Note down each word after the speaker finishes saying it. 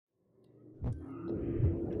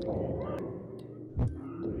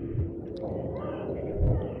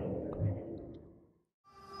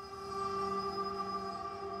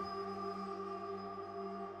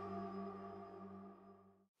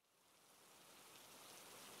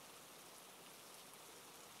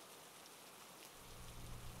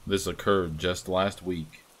This occurred just last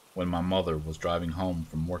week when my mother was driving home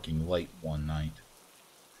from working late one night.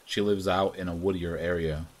 She lives out in a woodier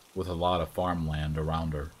area with a lot of farmland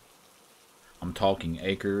around her. I'm talking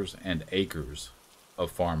acres and acres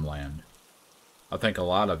of farmland. I think a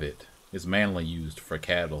lot of it is mainly used for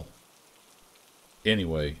cattle.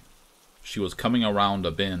 Anyway, she was coming around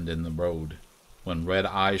a bend in the road when red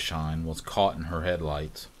eye shine was caught in her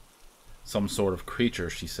headlights. Some sort of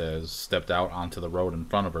creature, she says, stepped out onto the road in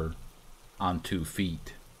front of her on 2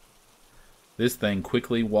 feet. This thing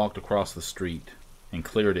quickly walked across the street and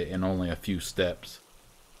cleared it in only a few steps.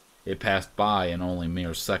 It passed by in only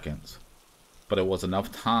mere seconds, but it was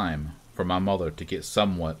enough time for my mother to get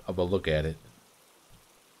somewhat of a look at it.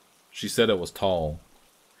 She said it was tall,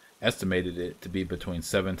 estimated it to be between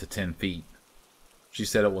 7 to 10 feet. She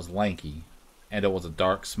said it was lanky, and it was a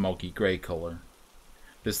dark, smoky gray color.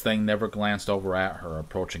 This thing never glanced over at her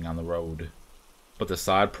approaching on the road, but the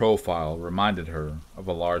side profile reminded her of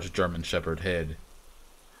a large German Shepherd head.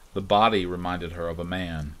 The body reminded her of a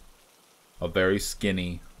man, a very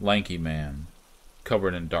skinny, lanky man,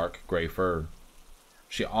 covered in dark gray fur.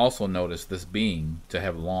 She also noticed this being to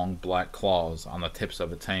have long black claws on the tips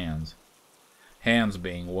of its hands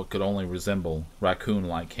being what could only resemble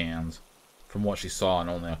raccoon-like hands from what she saw in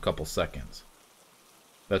only a couple seconds.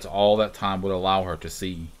 That's all that time would allow her to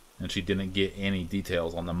see, and she didn't get any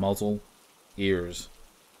details on the muzzle, ears,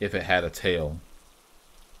 if it had a tail.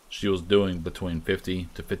 She was doing between 50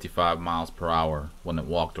 to 55 miles per hour when it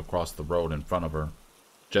walked across the road in front of her,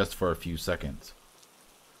 just for a few seconds.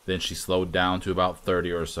 Then she slowed down to about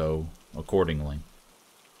 30 or so, accordingly.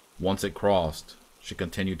 Once it crossed, she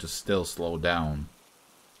continued to still slow down,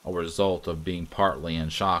 a result of being partly in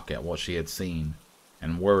shock at what she had seen,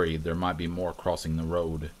 and worried there might be more crossing the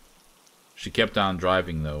road. She kept on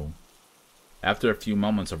driving, though. After a few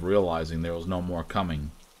moments of realizing there was no more coming,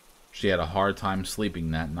 she had a hard time sleeping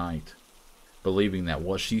that night, believing that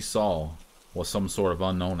what she saw was some sort of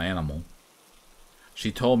unknown animal.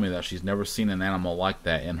 She told me that she's never seen an animal like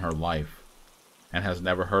that in her life, and has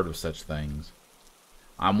never heard of such things.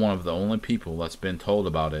 I'm one of the only people that's been told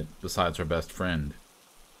about it besides her best friend.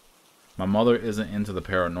 My mother isn't into the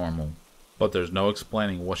paranormal, but there's no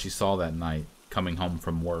explaining what she saw that night coming home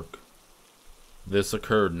from work. This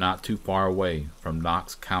occurred not too far away from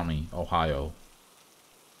Knox County, Ohio.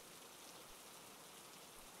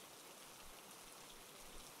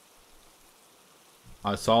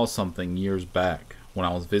 I saw something years back when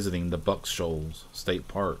I was visiting the Buck Shoals State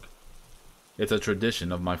Park. It's a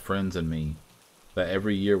tradition of my friends and me that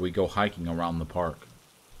every year we go hiking around the park.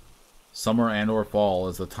 Summer and or fall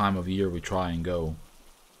is the time of year we try and go.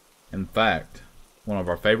 In fact, one of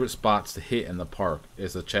our favorite spots to hit in the park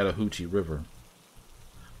is the Chattahoochee River.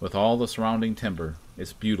 With all the surrounding timber,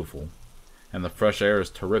 it's beautiful, and the fresh air is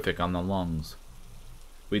terrific on the lungs.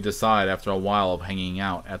 We decide after a while of hanging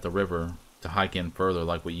out at the river to hike in further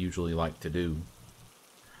like we usually like to do.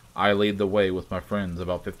 I lead the way with my friends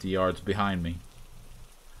about 50 yards behind me.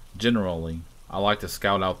 Generally, I like to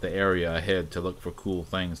scout out the area ahead to look for cool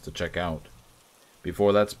things to check out.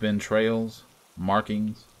 Before that's been trails,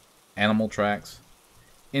 markings, animal tracks,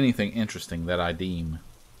 anything interesting that I deem.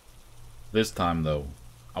 This time, though,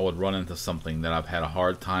 I would run into something that I've had a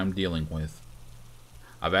hard time dealing with.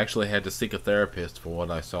 I've actually had to seek a therapist for what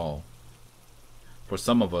I saw. For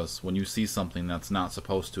some of us, when you see something that's not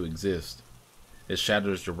supposed to exist, it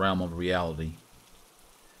shatters your realm of reality.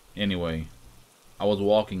 Anyway, I was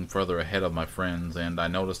walking further ahead of my friends, and I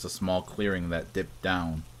noticed a small clearing that dipped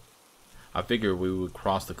down. I figured we would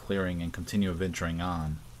cross the clearing and continue venturing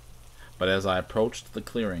on, but as I approached the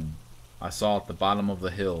clearing, I saw at the bottom of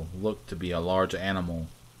the hill looked to be a large animal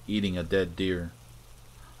eating a dead deer.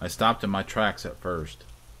 I stopped in my tracks at first,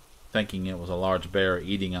 thinking it was a large bear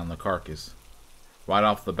eating on the carcass. Right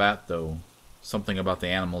off the bat, though, something about the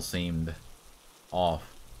animal seemed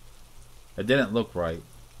off. It didn't look right.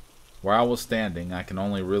 Where I was standing, I can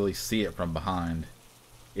only really see it from behind.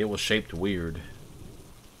 It was shaped weird.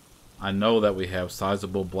 I know that we have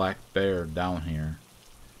sizable black bear down here,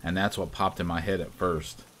 and that's what popped in my head at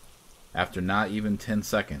first. After not even 10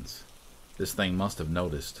 seconds, this thing must have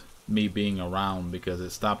noticed me being around because it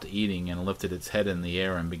stopped eating and lifted its head in the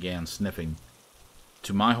air and began sniffing.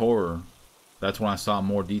 To my horror, that's when I saw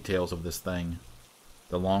more details of this thing.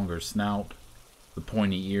 The longer snout, the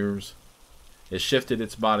pointy ears. It shifted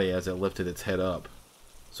its body as it lifted its head up,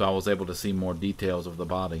 so I was able to see more details of the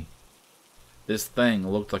body. This thing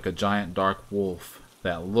looked like a giant dark wolf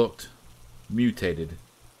that looked mutated.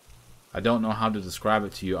 I don't know how to describe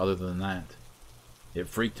it to you other than that. It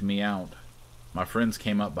freaked me out. My friends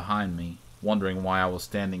came up behind me, wondering why I was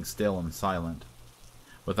standing still and silent.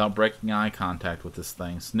 Without breaking eye contact with this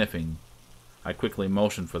thing sniffing, I quickly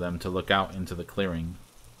motioned for them to look out into the clearing.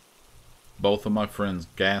 Both of my friends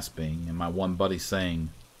gasping and my one buddy saying,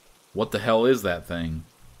 "What the hell is that thing?"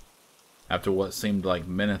 After what seemed like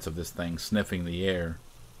minutes of this thing sniffing the air,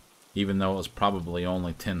 even though it was probably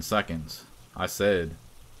only 10 seconds, I said,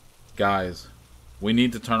 "Guys, we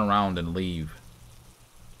need to turn around and leave."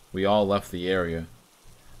 We all left the area.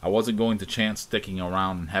 I wasn't going to chance sticking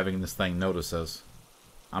around and having this thing notice us.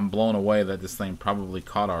 I'm blown away that this thing probably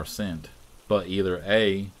caught our scent, but either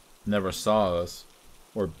A, never saw us,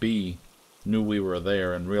 or B, knew we were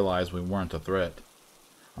there and realized we weren't a threat.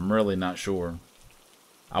 I'm really not sure.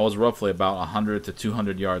 I was roughly about 100 to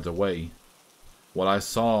 200 yards away. What I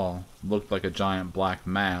saw looked like a giant black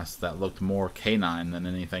mass that looked more canine than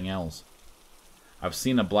anything else. I've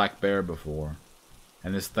seen a black bear before,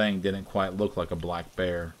 and this thing didn't quite look like a black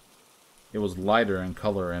bear. It was lighter in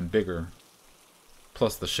color and bigger,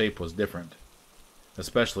 plus the shape was different,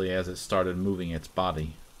 especially as it started moving its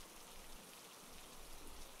body.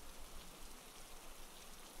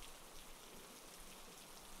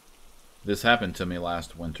 This happened to me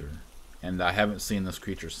last winter, and I haven't seen this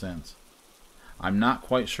creature since. I'm not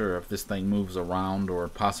quite sure if this thing moves around or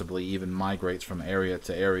possibly even migrates from area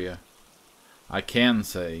to area. I can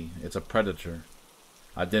say it's a predator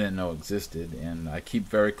I didn't know existed, and I keep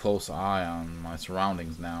very close eye on my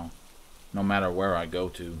surroundings now, no matter where I go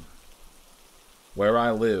to. Where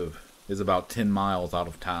I live is about 10 miles out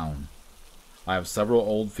of town. I have several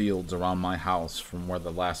old fields around my house from where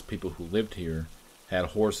the last people who lived here had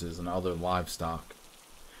horses and other livestock.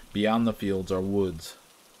 Beyond the fields are woods.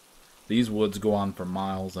 These woods go on for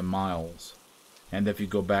miles and miles, and if you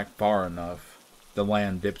go back far enough, the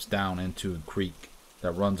land dips down into a creek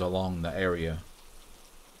that runs along the area.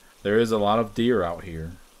 There is a lot of deer out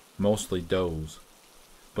here, mostly does,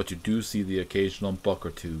 but you do see the occasional buck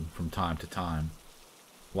or two from time to time.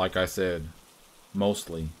 Like I said,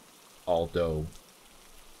 mostly all doe.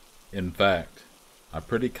 In fact, I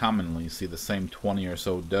pretty commonly see the same 20 or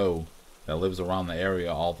so doe that lives around the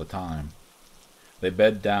area all the time. They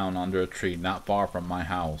bed down under a tree not far from my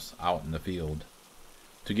house out in the field.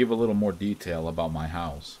 To give a little more detail about my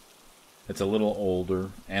house, it's a little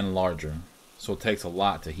older and larger, so it takes a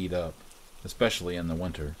lot to heat up, especially in the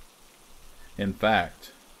winter. In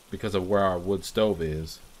fact, because of where our wood stove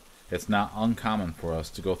is, it's not uncommon for us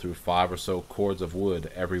to go through 5 or so cords of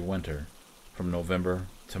wood every winter, from November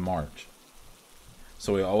to March.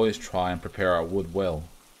 So we always try and prepare our wood well.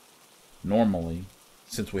 Normally,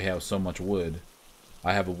 since we have so much wood,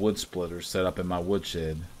 I have a wood splitter set up in my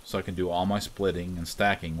woodshed so I can do all my splitting and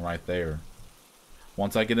stacking right there.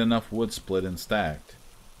 Once I get enough wood split and stacked,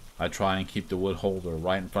 I try and keep the wood holder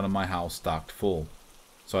right in front of my house stocked full,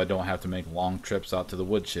 so I don't have to make long trips out to the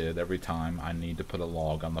woodshed every time I need to put a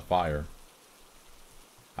log on the fire.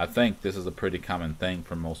 I think this is a pretty common thing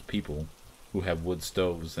for most people who have wood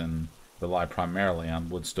stoves and rely primarily on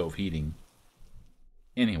wood stove heating.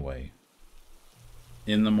 Anyway,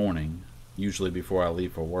 in the morning, usually before I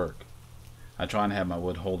leave for work, I try and have my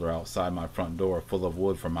wood holder outside my front door full of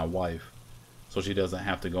wood for my wife, so she doesn't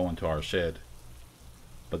have to go into our shed.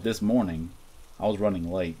 But this morning, I was running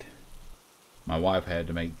late. My wife had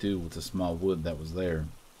to make do with the small wood that was there,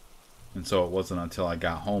 and so it wasn't until I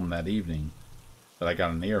got home that evening that I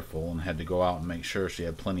got an earful and had to go out and make sure she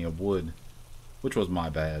had plenty of wood, which was my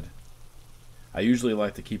bad. I usually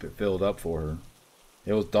like to keep it filled up for her.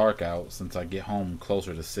 It was dark out since I get home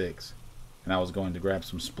closer to 6, and I was going to grab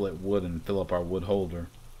some split wood and fill up our wood holder.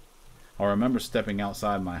 I remember stepping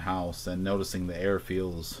outside my house and noticing the air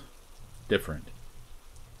feels different.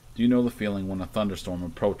 Do you know the feeling when a thunderstorm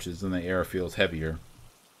approaches and the air feels heavier?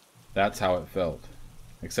 That's how it felt,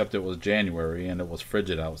 except it was January and it was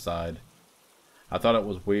frigid outside. I thought it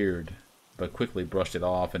was weird, but quickly brushed it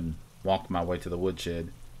off and walked my way to the woodshed.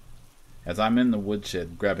 As I'm in the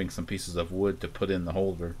woodshed grabbing some pieces of wood to put in the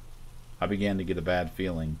holder, I began to get a bad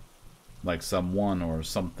feeling, like someone or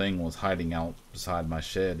something was hiding out beside my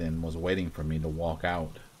shed and was waiting for me to walk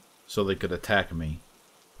out, so they could attack me.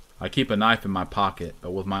 I keep a knife in my pocket,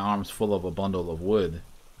 but with my arms full of a bundle of wood,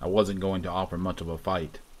 I wasn't going to offer much of a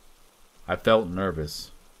fight. I felt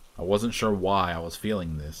nervous. I wasn't sure why I was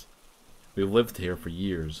feeling this. We've lived here for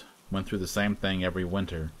years, went through the same thing every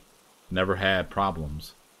winter, never had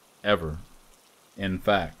problems. Ever. In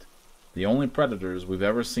fact, the only predators we've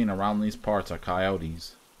ever seen around these parts are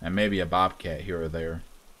coyotes, and maybe a bobcat here or there.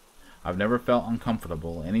 I've never felt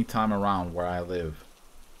uncomfortable any time around where I live.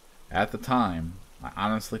 At the time, I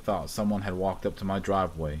honestly thought someone had walked up to my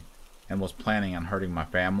driveway and was planning on hurting my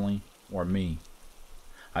family or me.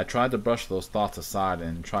 I tried to brush those thoughts aside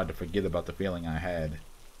and tried to forget about the feeling I had.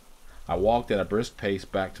 I walked at a brisk pace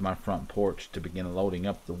back to my front porch to begin loading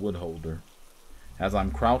up the wood holder. As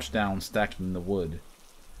I'm crouched down stacking the wood,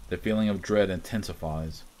 the feeling of dread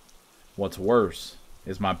intensifies. What's worse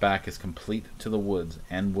is my back is complete to the woods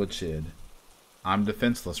and woodshed. I'm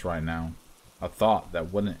defenseless right now, a thought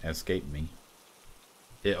that wouldn't escape me.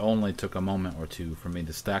 It only took a moment or two for me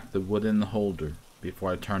to stack the wood in the holder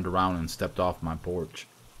before I turned around and stepped off my porch,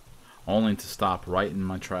 only to stop right in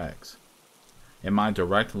my tracks. In my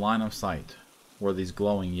direct line of sight were these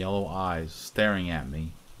glowing yellow eyes staring at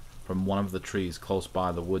me from one of the trees close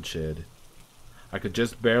by the woodshed. I could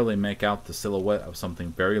just barely make out the silhouette of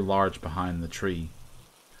something very large behind the tree,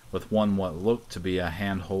 with what looked to be a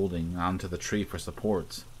hand holding onto the tree for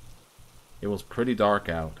supports. It was pretty dark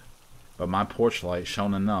out, but my porch light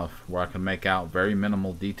shone enough where I could make out very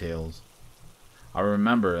minimal details. I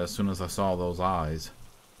remember as soon as I saw those eyes.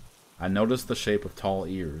 I noticed the shape of tall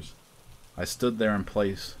ears. I stood there in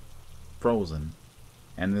place, frozen,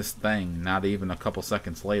 and this thing, not even a couple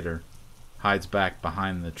seconds later, hides back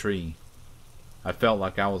behind the tree. I felt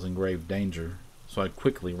like I was in grave danger, so I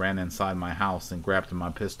quickly ran inside my house and grabbed my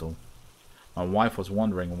pistol. My wife was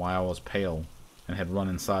wondering why I was pale and had run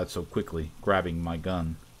inside so quickly, grabbing my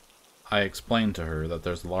gun. I explained to her that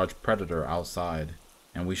there's a large predator outside,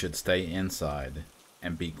 and we should stay inside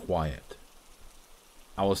and be quiet.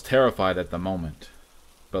 I was terrified at the moment,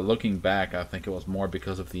 but looking back, I think it was more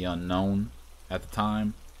because of the unknown at the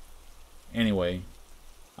time. Anyway,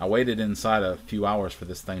 I waited inside a few hours for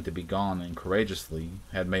this thing to be gone and courageously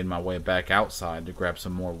had made my way back outside to grab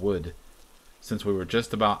some more wood, since we were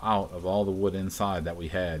just about out of all the wood inside that we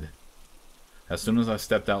had. As soon as I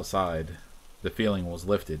stepped outside, the feeling was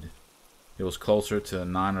lifted. It was closer to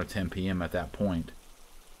 9 or 10 p.m. at that point.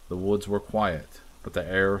 The woods were quiet, but the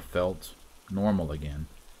air felt normal again.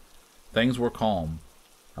 Things were calm.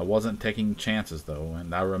 I wasn't taking chances though,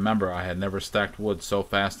 and I remember I had never stacked wood so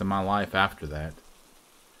fast in my life after that.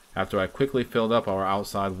 After I quickly filled up our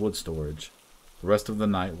outside wood storage, the rest of the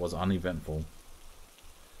night was uneventful.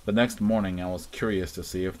 The next morning I was curious to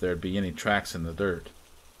see if there'd be any tracks in the dirt.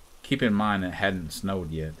 Keep in mind it hadn't snowed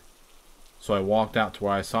yet. So I walked out to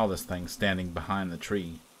where I saw this thing standing behind the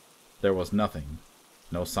tree. There was nothing.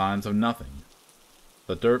 No signs of nothing.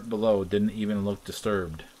 The dirt below didn't even look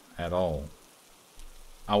disturbed at all.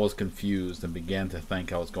 I was confused and began to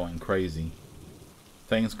think I was going crazy.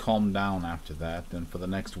 Things calmed down after that, and for the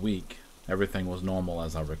next week, everything was normal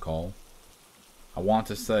as I recall. I want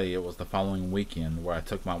to say it was the following weekend where I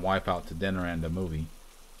took my wife out to dinner and a movie.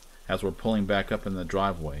 As we're pulling back up in the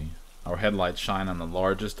driveway, our headlights shine on the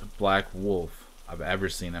largest black wolf I've ever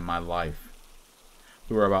seen in my life.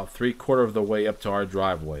 We were about 3/4 of the way up to our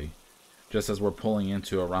driveway, just as we're pulling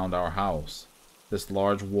into around our house. This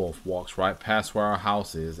large wolf walks right past where our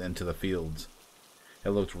house is into the fields. It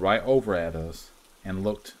looked right over at us and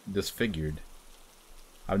looked disfigured.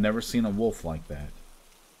 I've never seen a wolf like that.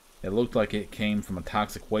 It looked like it came from a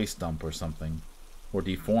toxic waste dump or something, or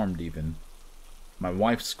deformed even. My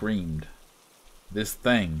wife screamed. This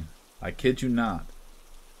thing, I kid you not,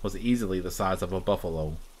 was easily the size of a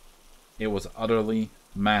buffalo. It was utterly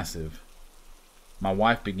massive. My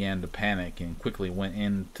wife began to panic and quickly went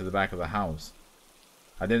into the back of the house.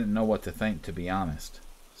 I didn't know what to think, to be honest,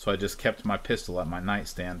 so I just kept my pistol at my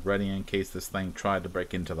nightstand ready in case this thing tried to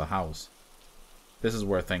break into the house. This is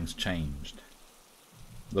where things changed.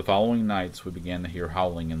 The following nights we began to hear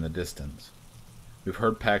howling in the distance. We've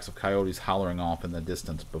heard packs of coyotes hollering off in the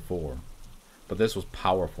distance before, but this was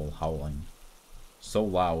powerful howling. So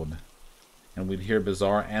loud, and we'd hear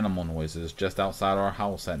bizarre animal noises just outside our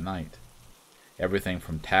house at night. Everything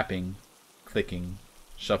from tapping, clicking,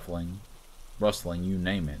 shuffling, rustling, you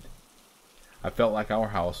name it. I felt like our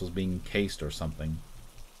house was being cased or something.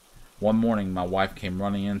 One morning my wife came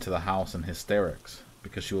running into the house in hysterics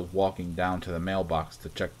because she was walking down to the mailbox to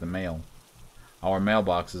check the mail. Our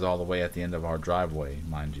mailbox is all the way at the end of our driveway,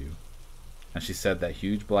 mind you. And she said that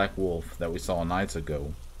huge black wolf that we saw nights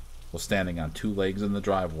ago was standing on 2 legs in the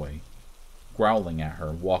driveway, growling at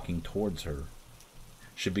her, walking towards her.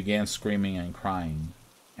 She began screaming and crying,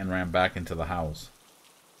 and ran back into the house.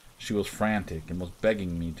 She was frantic and was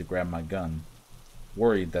begging me to grab my gun,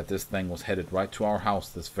 worried that this thing was headed right to our house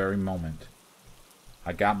this very moment.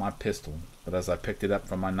 I got my pistol, but as I picked it up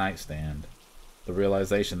from my nightstand, the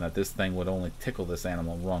realization that this thing would only tickle this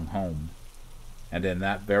animal rung home. And in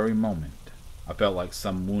that very moment, I felt like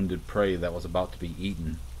some wounded prey that was about to be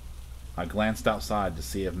eaten. I glanced outside to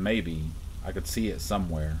see if maybe I could see it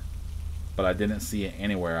somewhere, but I didn't see it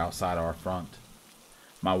anywhere outside our front.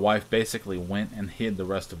 My wife basically went and hid the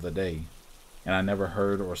rest of the day, and I never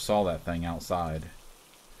heard or saw that thing outside.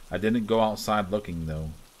 I didn't go outside looking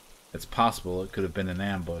though. It's possible it could have been an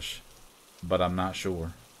ambush, but I'm not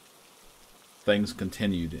sure. Things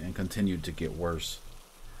continued and continued to get worse.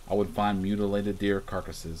 I would find mutilated deer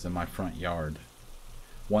carcasses in my front yard.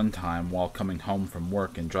 One time, while coming home from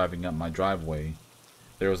work and driving up my driveway,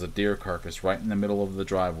 there was a deer carcass right in the middle of the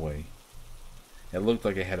driveway. It looked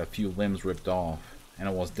like it had a few limbs ripped off, and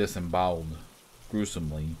it was disemboweled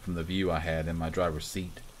gruesomely from the view I had in my driver's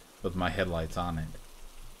seat with my headlights on it.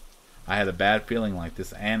 I had a bad feeling like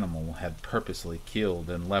this animal had purposely killed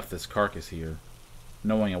and left this carcass here,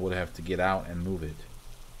 knowing I would have to get out and move it,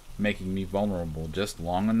 making me vulnerable just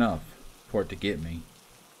long enough for it to get me.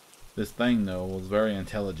 This thing, though, was very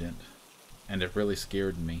intelligent, and it really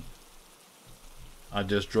scared me. I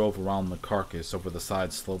just drove around the carcass over the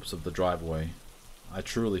side slopes of the driveway. I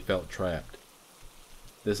truly felt trapped.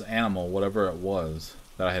 This animal, whatever it was,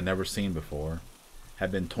 that I had never seen before,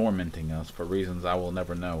 had been tormenting us for reasons I will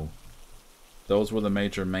never know. Those were the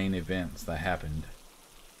major main events that happened.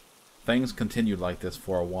 Things continued like this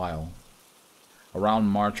for a while. Around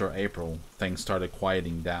March or April, things started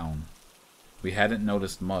quieting down. We hadn't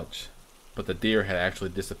noticed much, but the deer had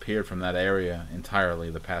actually disappeared from that area entirely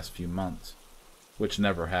the past few months, which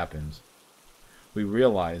never happens. We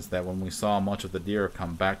realized that when we saw much of the deer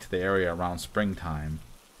come back to the area around springtime,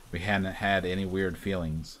 we hadn't had any weird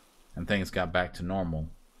feelings, and things got back to normal,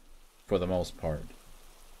 for the most part.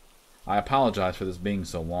 I apologize for this being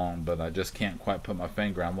so long, but I just can't quite put my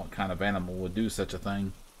finger on what kind of animal would do such a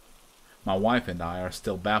thing. My wife and I are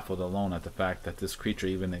still baffled alone at the fact that this creature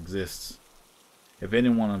even exists. If any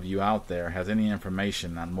one of you out there has any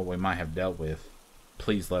information on what we might have dealt with,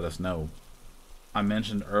 please let us know. I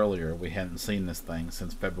mentioned earlier we hadn't seen this thing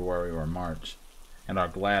since February or March, and are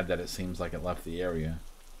glad that it seems like it left the area.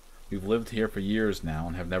 We've lived here for years now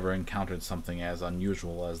and have never encountered something as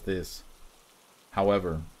unusual as this.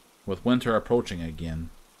 However, with winter approaching again,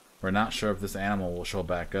 we're not sure if this animal will show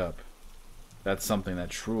back up. That's something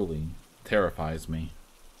that truly terrifies me.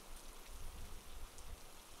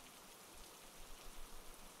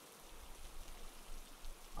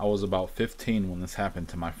 I was about 15 when this happened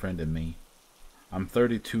to my friend and me. I'm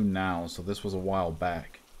 32 now, so this was a while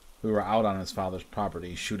back. We were out on his father's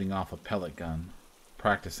property shooting off a pellet gun,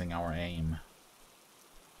 practicing our aim.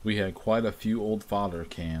 We had quite a few old fodder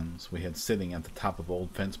cans we had sitting at the top of old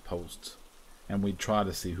fence posts, and we'd try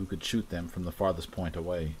to see who could shoot them from the farthest point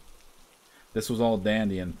away. This was all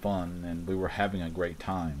dandy and fun, and we were having a great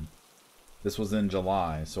time. This was in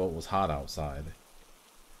July, so it was hot outside.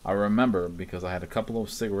 I remember because I had a couple of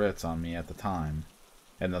cigarettes on me at the time,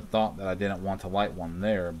 and the thought that I didn't want to light one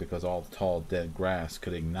there because all the tall dead grass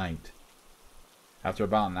could ignite. After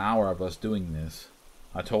about an hour of us doing this,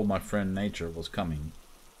 I told my friend nature was coming,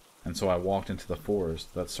 and so I walked into the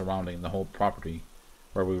forest that's surrounding the whole property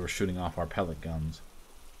where we were shooting off our pellet guns.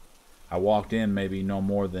 I walked in maybe no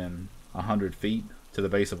more than 100 feet to the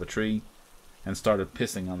base of a tree and started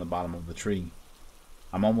pissing on the bottom of the tree.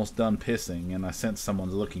 I'm almost done pissing and I sense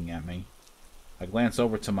someone's looking at me. I glance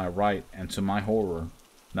over to my right, and to my horror,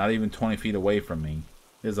 not even 20 feet away from me,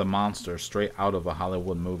 is a monster straight out of a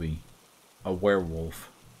Hollywood movie. A werewolf.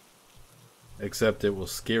 Except it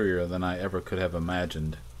was scarier than I ever could have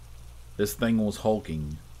imagined. This thing was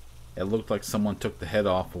hulking. It looked like someone took the head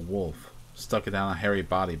off a wolf, stuck it down a hairy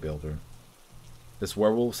bodybuilder. This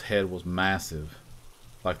werewolf's head was massive,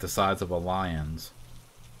 like the size of a lion's.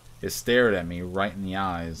 It stared at me right in the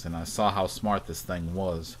eyes, and I saw how smart this thing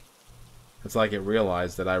was. It's like it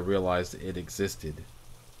realized that I realized it existed,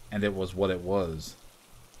 and it was what it was.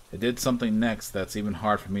 It did something next that's even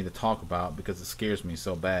hard for me to talk about because it scares me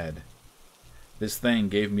so bad. This thing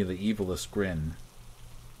gave me the evilest grin.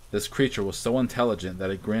 This creature was so intelligent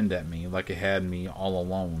that it grinned at me like it had me all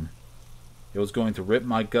alone. It was going to rip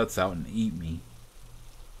my guts out and eat me.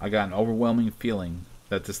 I got an overwhelming feeling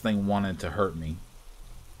that this thing wanted to hurt me.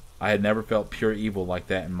 I had never felt pure evil like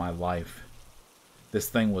that in my life. This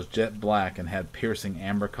thing was jet black and had piercing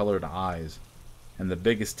amber-colored eyes, and the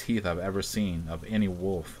biggest teeth I've ever seen of any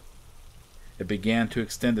wolf. It began to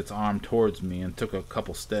extend its arm towards me and took a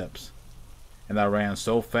couple steps, and I ran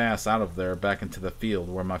so fast out of there back into the field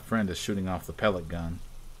where my friend is shooting off the pellet gun.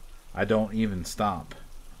 I don't even stop.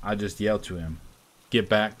 I just yell to him, "Get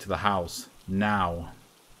back to the house, now!"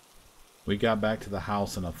 We got back to the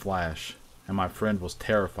house in a flash, and my friend was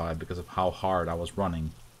terrified because of how hard I was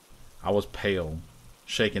running. I was pale,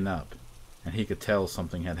 shaken up, and he could tell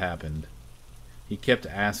something had happened. He kept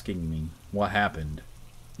asking me, what happened?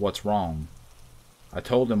 What's wrong? I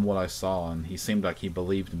told him what I saw, and he seemed like he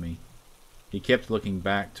believed me. He kept looking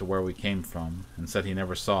back to where we came from, and said he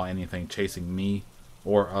never saw anything chasing me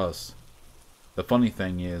or us. The The funny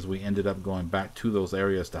thing is, we ended up going back to those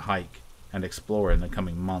areas to hike and explore in the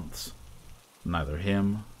coming months. Neither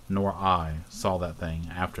him nor I saw that thing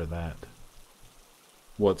after that.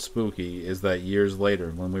 What's spooky is that years later,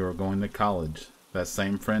 when we were going to college, that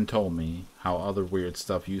same friend told me how other weird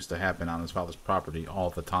stuff used to happen on his father's property all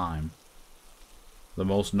the time. The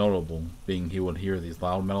most notable being he would hear these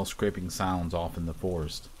loud metal scraping sounds off in the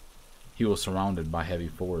forest. He was surrounded by heavy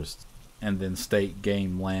forests, and then state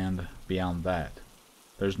game land beyond that.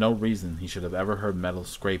 There's no reason he should have ever heard metal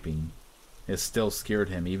scraping. It still scared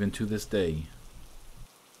him even to this day.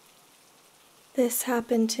 This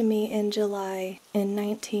happened to me in July in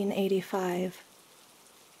 1985.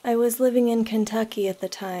 I was living in Kentucky at the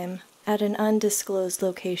time, at an undisclosed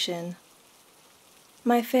location.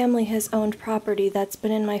 My family has owned property that's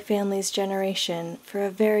been in my family's generation for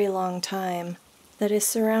a very long time, that is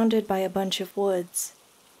surrounded by a bunch of woods.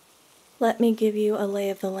 Let me give you a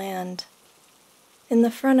lay of the land. In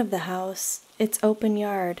the front of the house, it's open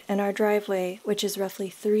yard and our driveway, which is roughly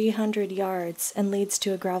 300 yards and leads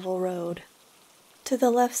to a gravel road. To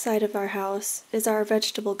the left side of our house is our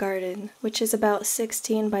vegetable garden, which is about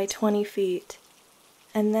 16 by 20 feet.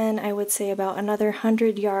 And then I would say about another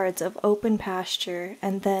 100 yards of open pasture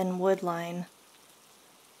and then wood line.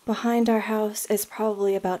 Behind our house is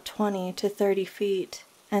probably about 20 to 30 feet,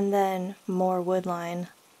 and then more wood line.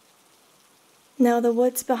 Now the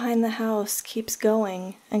woods behind the house keeps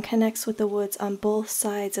going and connects with the woods on both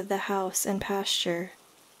sides of the house and pasture.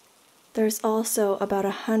 There's also about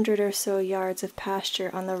 100 or so yards of pasture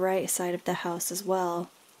on the right side of the house as well,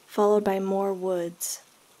 followed by more woods.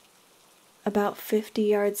 About 50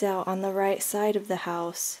 yards out on the right side of the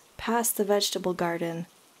house, past the vegetable garden,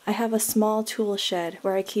 I have a small tool shed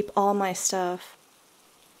where I keep all my stuff.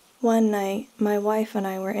 One night, my wife and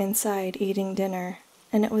I were inside eating dinner,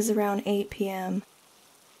 and it was around 8 p.m.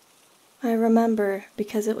 I remember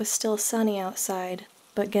because it was still sunny outside,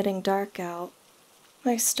 but getting dark out.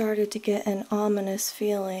 I started to get an ominous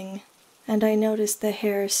feeling, and I noticed the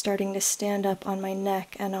hairs starting to stand up on my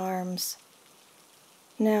neck and arms.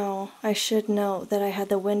 Now, I should note that I had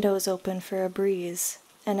the windows open for a breeze,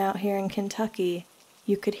 and out here in Kentucky,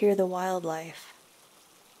 you could hear the wildlife.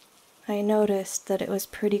 I noticed that it was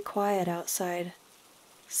pretty quiet outside.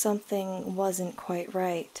 Something wasn't quite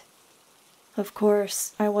right. Of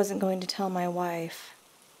course, I wasn't going to tell my wife,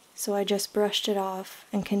 so I just brushed it off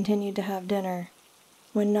and continued to have dinner.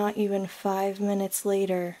 When not even 5 minutes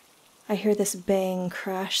later, I hear this bang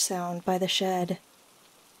crash sound by the shed.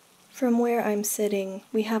 From where I'm sitting,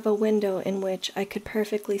 we have a window in which I could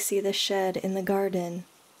perfectly see the shed in the garden.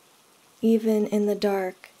 Even in the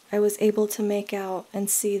dark, I was able to make out and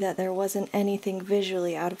see that there wasn't anything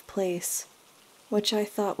visually out of place, which I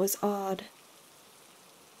thought was odd.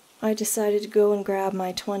 I decided to go and grab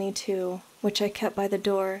my .22, which I kept by the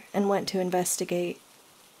door, and went to investigate.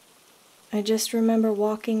 I just remember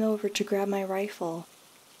walking over to grab my rifle,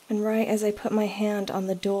 and right as I put my hand on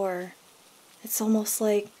the door, it's almost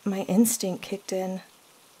like my instinct kicked in.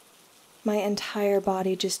 My entire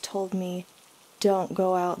body just told me, don't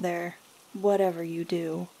go out there, whatever you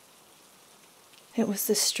do. It was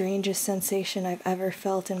the strangest sensation I've ever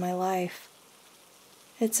felt in my life.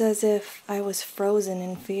 It's as if I was frozen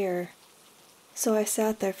in fear. So I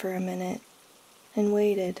sat there for a minute and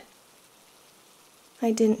waited.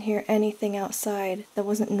 I didn't hear anything outside that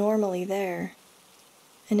wasn't normally there,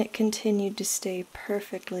 and it continued to stay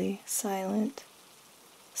perfectly silent.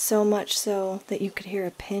 So much so that you could hear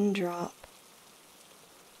a pin drop.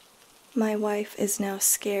 My wife is now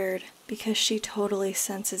scared because she totally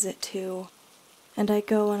senses it too, and I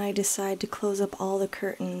go and I decide to close up all the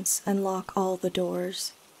curtains and lock all the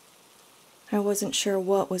doors. I wasn't sure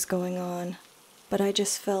what was going on, but I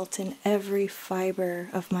just felt in every fiber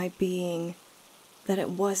of my being that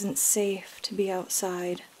it wasn't safe to be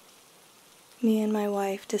outside. Me and my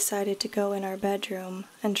wife decided to go in our bedroom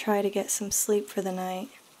and try to get some sleep for the night.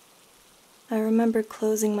 I remember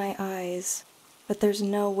closing my eyes, but there's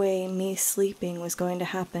no way me sleeping was going to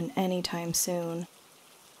happen anytime soon.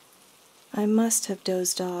 I must have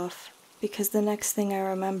dozed off, because the next thing I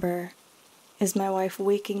remember is my wife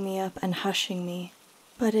waking me up and hushing me,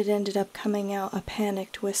 but it ended up coming out a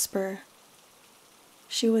panicked whisper.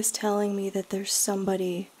 She was telling me that there's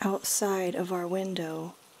somebody outside of our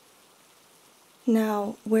window.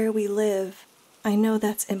 Now, where we live, I know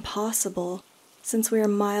that's impossible, since we are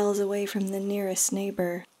miles away from the nearest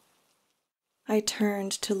neighbor. I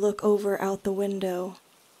turned to look over out the window,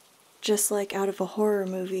 just like out of a horror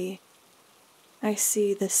movie. I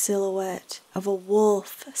see the silhouette of a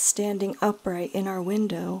wolf standing upright in our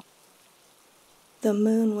window. The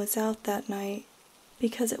moon was out that night,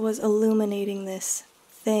 because it was illuminating this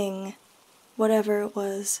thing, whatever it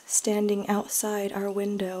was, standing outside our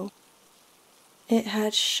window. It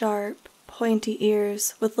had sharp, pointy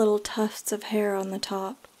ears with little tufts of hair on the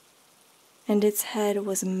top, and its head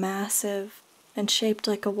was massive and shaped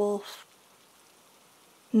like a wolf.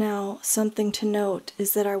 Now, something to note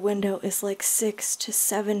is that our window is like 6 to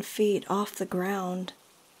 7 feet off the ground,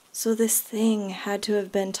 so this thing had to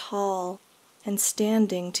have been tall and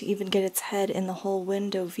standing to even get its head in the whole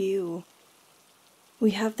window view.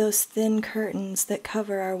 We have those thin curtains that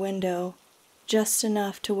cover our window, just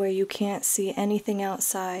enough to where you can't see anything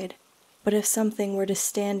outside, but if something were to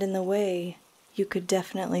stand in the way, you could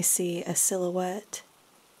definitely see a silhouette.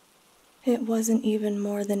 It wasn't even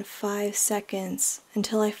more than 5 seconds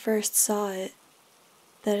until I first saw it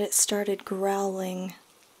that it started growling,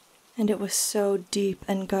 and it was so deep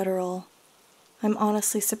and guttural. I'm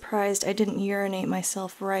honestly surprised I didn't urinate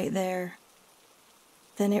myself right there.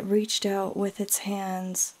 Then it reached out with its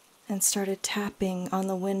hands and started tapping on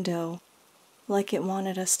the window like it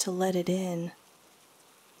wanted us to let it in.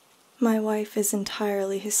 My wife is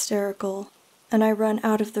entirely hysterical, and I run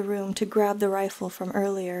out of the room to grab the rifle from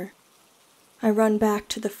earlier. I run back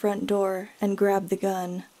to the front door and grab the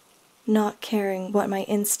gun, not caring what my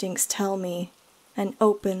instincts tell me, and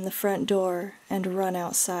open the front door and run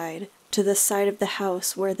outside to the side of the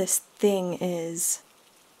house where this thing is.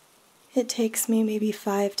 It takes me maybe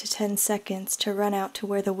 5 to 10 seconds to run out to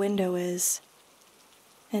where the window is,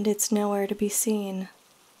 and it's nowhere to be seen.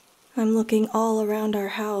 I'm looking all around our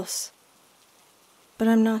house, but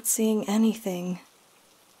I'm not seeing anything.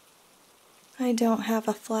 I don't have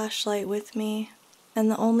a flashlight with me,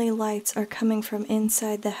 and the only lights are coming from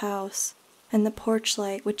inside the house and the porch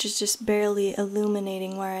light, which is just barely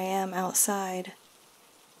illuminating where I am outside.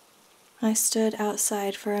 I stood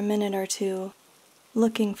outside for a minute or two,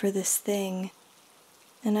 looking for this thing,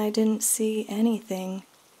 and I didn't see anything.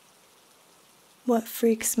 What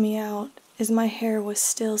freaks me out is my hair was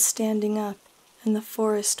still standing up and the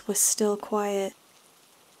forest was still quiet.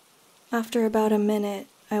 After about a minute,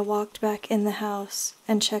 I walked back in the house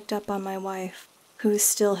and checked up on my wife, who is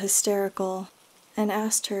still hysterical, and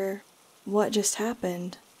asked her what just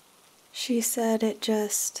happened. She said it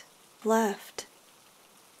just left.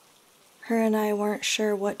 Her and I weren't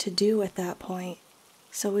sure what to do at that point,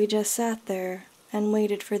 so we just sat there and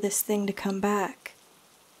waited for this thing to come back.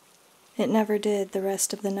 It never did the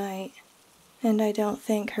rest of the night, and I don't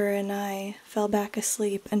think her and I fell back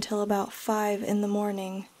asleep until about 5 in the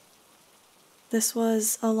morning. This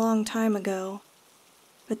was a long time ago,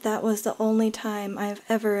 but that was the only time I've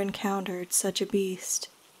ever encountered such a beast.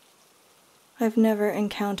 I've never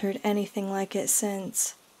encountered anything like it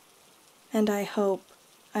since, and I hope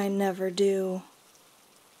I never do.